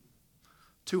turkey.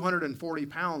 240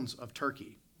 pounds of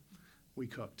turkey we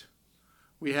cooked.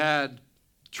 We had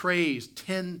trays,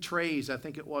 10 trays, I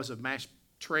think it was, of mashed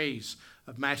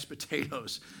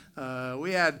potatoes.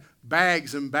 We had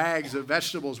bags and bags of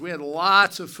vegetables. We had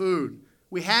lots of food.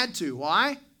 We had to.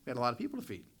 Why? We had a lot of people to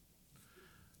feed.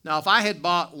 Now, if I had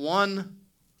bought one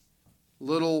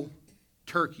little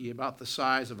turkey about the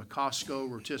size of a Costco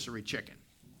rotisserie chicken,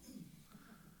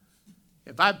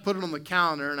 if I put it on the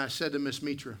counter and I said to Miss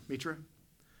Mitra,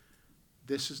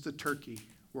 this is the turkey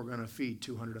we're going to feed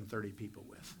 230 people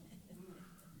with,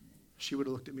 she would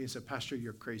have looked at me and said, Pastor,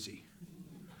 you're crazy.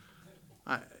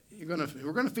 We're going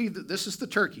to feed, this is the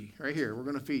turkey right here. We're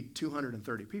going to feed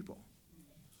 230 people.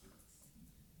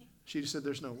 She just said,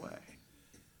 there's no way.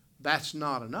 That's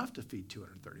not enough to feed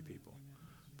 230 people.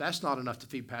 That's not enough to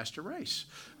feed Pastor Race.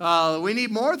 We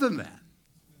need more than that.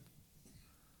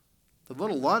 The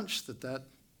little lunch that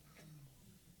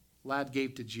lad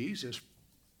gave to Jesus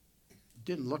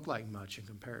didn't look like much in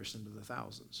comparison to the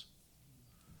thousands.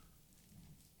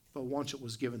 But once it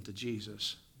was given to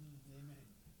Jesus,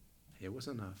 it was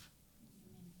enough.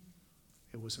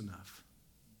 It was enough.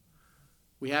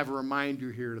 We have a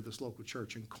reminder here to this local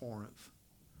church in Corinth.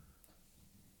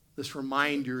 This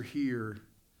reminder here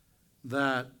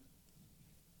that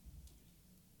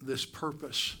this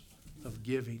purpose of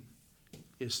giving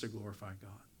is to glorify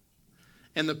God.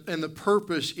 And the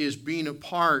purpose is being a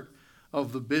part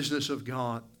of the business of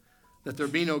God. That there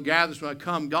be no gatherings when I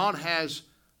come.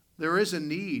 There is a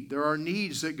need. There are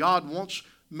needs that God wants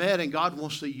met, and God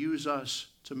wants to use us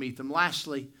to meet them.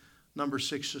 Lastly, number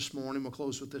 6 this morning, we'll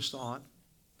close with this thought.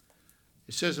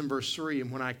 It says in verse 3,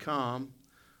 and when I come,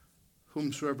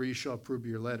 whomsoever you shall approve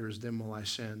your letters, them will I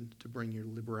send to bring your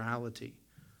liberality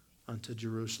unto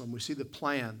Jerusalem. We see the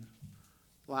plan,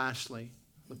 lastly,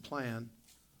 the plan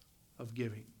of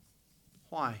giving.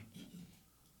 Why?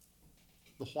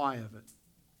 The why of it.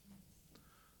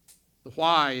 The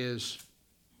why is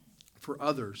for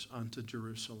others unto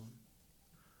Jerusalem.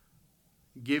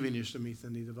 Giving is to meet the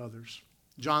need of others.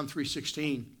 John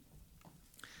 3:16.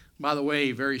 By the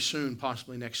way, very soon,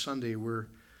 possibly next Sunday, we're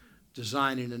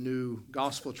designing a new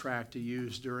gospel tract to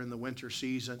use during the winter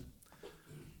season.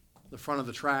 The front of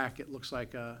the track, it looks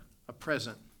like a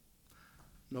present,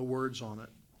 no words on it.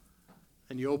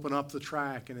 And you open up the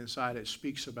track, and inside it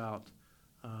speaks about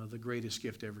the greatest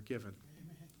gift ever given.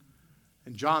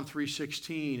 In John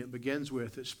 3:16, it begins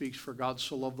with, it speaks, for God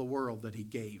so loved the world that he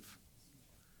gave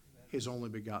his only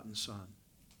begotten Son.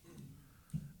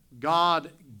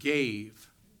 God gave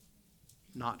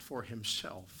not for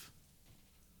himself.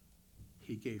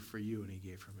 He gave for you and he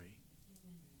gave for me.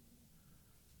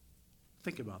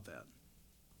 Think about that.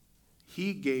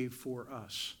 He gave for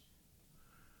us.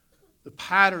 The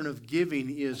pattern of giving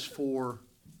is for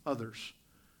others.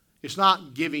 It's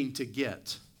not giving to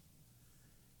get.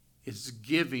 It's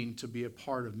giving to be a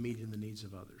part of meeting the needs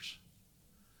of others.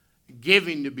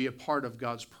 Giving to be a part of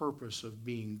God's purpose of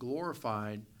being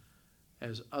glorified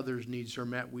as others' needs are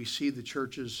met. We see the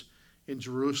churches in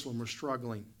Jerusalem were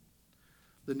struggling.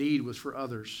 The need was for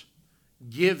others.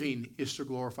 Giving is to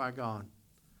glorify God.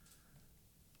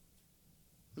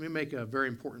 Let me make a very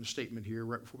important statement here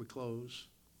right before we close.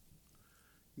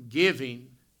 Giving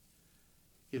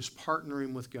is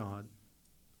partnering with God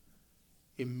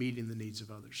in meeting the needs of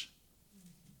others.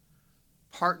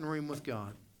 Partnering with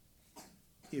God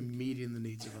in meeting the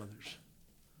needs of others.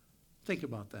 Think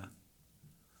about that.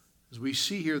 As we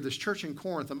see here, this church in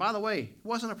Corinth, and by the way, it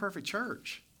wasn't a perfect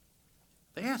church.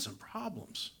 They had some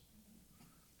problems.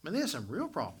 I mean, they had some real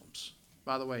problems.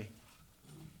 By the way,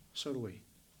 so do we.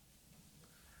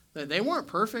 They weren't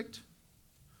perfect.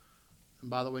 And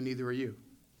by the way, neither are you.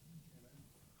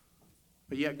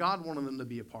 But yet God wanted them to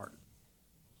be a part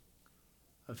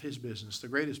of his business, the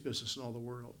greatest business in all the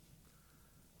world.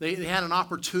 They had an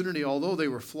opportunity, although they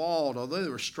were flawed, although they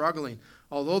were struggling,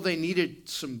 although they needed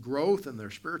some growth in their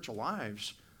spiritual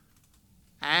lives,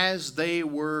 as they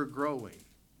were growing,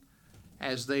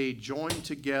 as they joined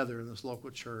together in this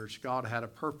local church, God had a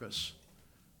purpose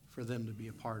for them to be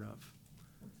a part of.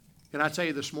 Can I tell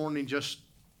you this morning, just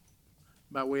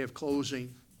by way of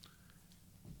closing,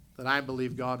 that I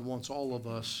believe God wants all of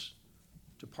us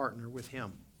to partner with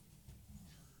him.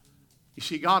 You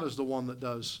see, God is the one that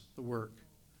does the work.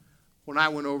 When I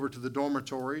went over to the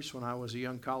dormitories when I was a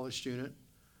young college student,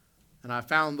 and I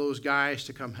found those guys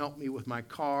to come help me with my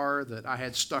car that I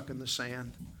had stuck in the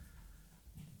sand,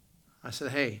 I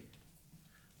said, hey,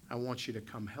 I want you to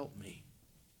come help me.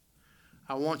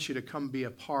 I want you to come be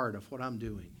a part of what I'm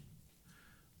doing.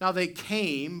 Now, they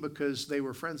came because they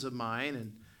were friends of mine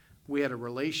and we had a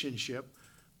relationship,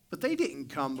 but they didn't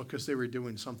come because they were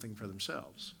doing something for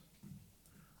themselves.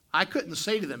 I couldn't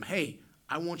say to them, hey,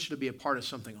 I want you to be a part of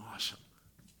something awesome.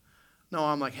 No,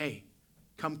 I'm like, hey,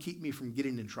 come keep me from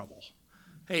getting in trouble.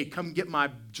 Hey, come get my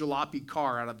jalopy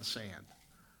car out of the sand.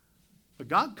 But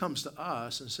God comes to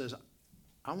us and says,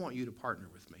 I want you to partner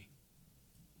with me.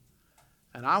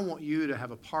 And I want you to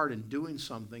have a part in doing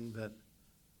something that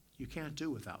you can't do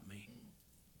without me.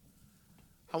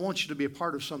 I want you to be a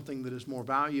part of something that is more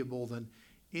valuable than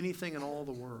anything in all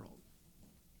the world.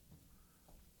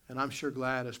 And I'm sure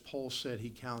glad, as Paul said, he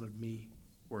counted me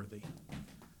worthy.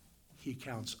 He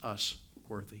counts us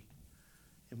worthy.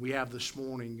 And we have this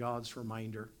morning God's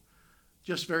reminder.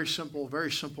 Just very simple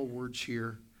words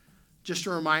here. Just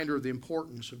a reminder of the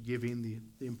importance of giving,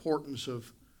 the importance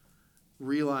of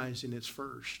realizing it's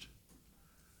first.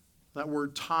 That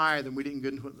word tithe, and we didn't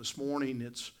get into it this morning,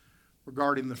 it's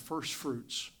regarding the first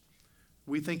fruits.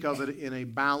 We think of it in a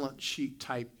balance sheet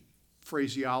type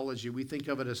phraseology. We think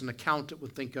of it as an accountant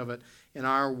would think of it in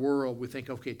our world. We think,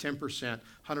 okay, 10%,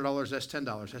 $100, that's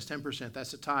 $10. That's 10%,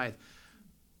 that's a tithe.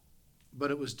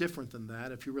 But it was different than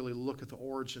that if you really look at the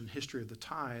origin history of the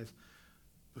tithe.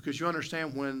 Because you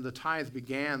understand when the tithe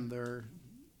began, there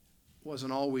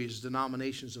wasn't always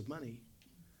denominations of money.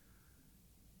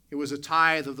 It was a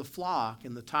tithe of the flock,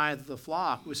 and the tithe of the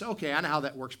flock, we say, okay, I know how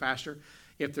that works, Pastor.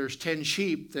 If there's 10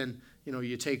 sheep, then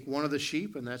you take one of the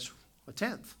sheep, and that's a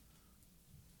tenth.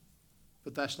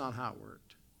 But that's not how it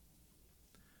worked.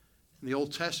 In the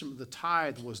Old Testament, the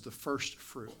tithe was the first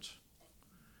fruit.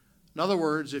 In other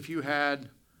words, if you had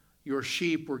your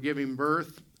sheep were giving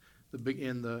birth,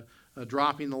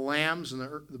 dropping the lambs in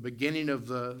the beginning of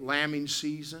the lambing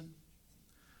season,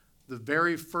 the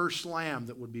very first lamb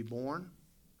that would be born.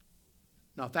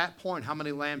 Now, at that point, how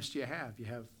many lambs do you have? You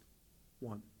have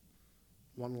one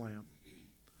lamb.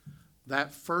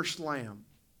 That first lamb,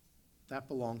 that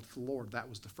belonged to the Lord. That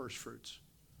was the first fruits.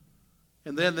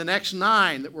 And then the next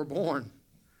 9 that were born,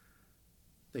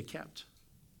 they kept.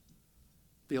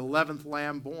 The 11th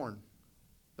lamb born,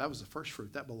 that was the first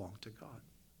fruit. That belonged to God.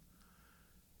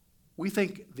 We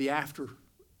think the after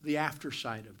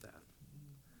side of that,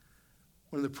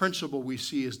 when the principle we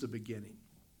see is the beginning.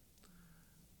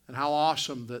 And how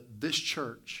awesome that this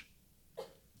church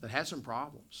that had some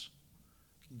problems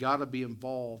got to be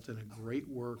involved in a great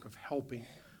work of helping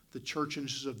the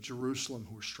churches of Jerusalem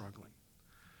who are struggling.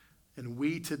 And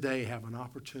we today have an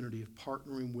opportunity of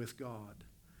partnering with God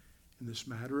in this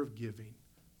matter of giving,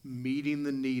 meeting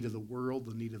the need of the world,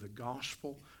 the need of the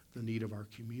gospel, the need of our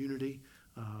community,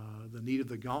 the need of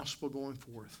the gospel going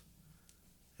forth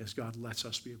as God lets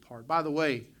us be a part. By the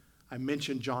way, I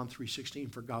mentioned John 3:16,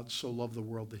 for God so loved the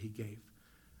world that he gave.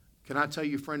 Can I tell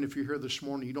you, friend, if you're here this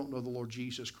morning, you don't know the Lord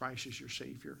Jesus Christ as your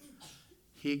Savior.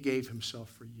 He gave himself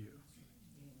for you.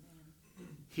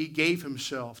 He gave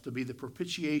himself to be the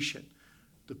propitiation,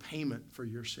 the payment for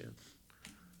your sin.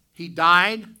 He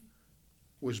died,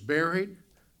 was buried,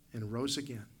 and rose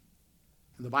again.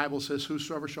 And the Bible says,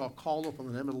 whosoever shall call upon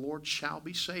the name of the Lord shall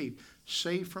be saved.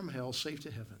 Saved from hell, saved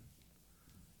to heaven.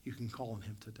 You can call on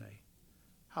him today.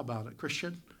 How about it,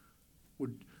 Christian?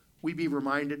 Would we be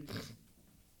reminded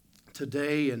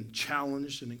today and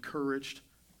challenged and encouraged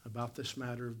about this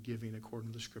matter of giving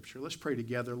according to the Scripture? Let's pray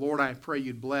together. Lord, I pray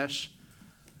you'd bless,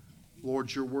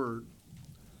 Lord, your word.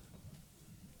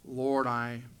 Lord,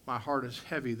 my heart is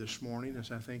heavy this morning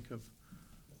as I think of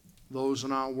those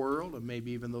in our world and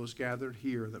maybe even those gathered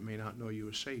here that may not know you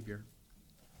as Savior.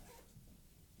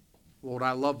 Lord,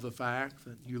 I love the fact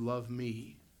that you love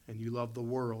me and you love the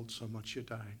world so much you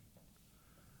died.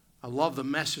 I love the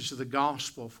message of the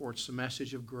gospel, for it's the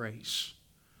message of grace,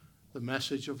 the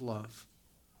message of love.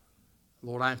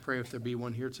 Lord, I pray if there be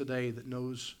one here today that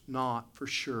knows not for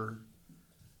sure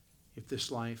if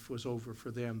this life was over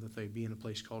for them, that they be in a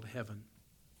place called heaven.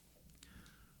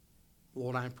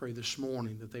 Lord, I pray this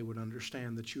morning that they would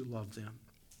understand that you love them,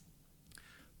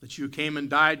 that you came and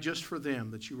died just for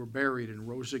them, that you were buried and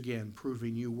rose again,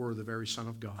 proving you were the very Son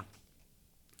of God.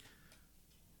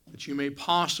 That you made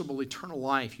possible eternal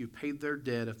life. You paid their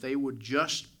debt if they would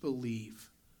just believe.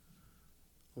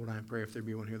 Lord, I pray if there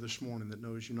be one here this morning that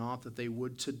knows you not, that they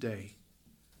would today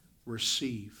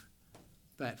receive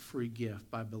that free gift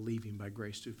by believing by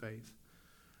grace through faith.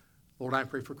 Lord, I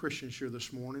pray for Christians here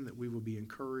this morning that we will be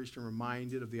encouraged and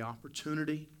reminded of the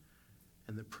opportunity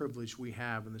and the privilege we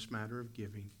have in this matter of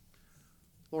giving.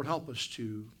 Lord, help us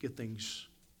to get things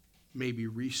maybe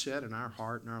reset in our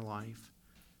heart and our life.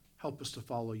 Help us to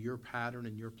follow your pattern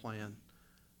and your plan.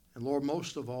 And Lord,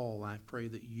 most of all, I pray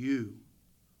that you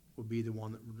will be the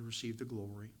one that will receive the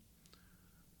glory.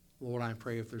 Lord, I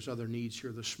pray if there's other needs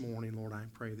here this morning, Lord, I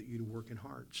pray that you'd work in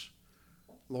hearts.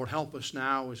 Lord, help us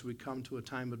now as we come to a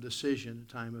time of decision,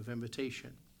 a time of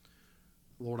invitation.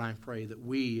 Lord, I pray that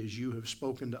we, as you have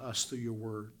spoken to us through your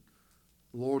word,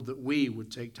 Lord, that we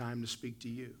would take time to speak to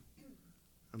you.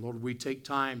 And Lord, we take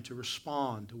time to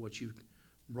respond to what you've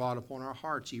brought upon our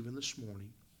hearts even this morning.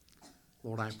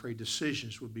 Lord, I pray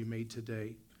decisions would be made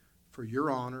today for your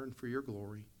honor and for your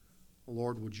glory.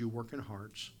 Lord, would you work in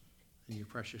hearts? In your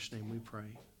precious name we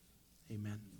pray. Amen.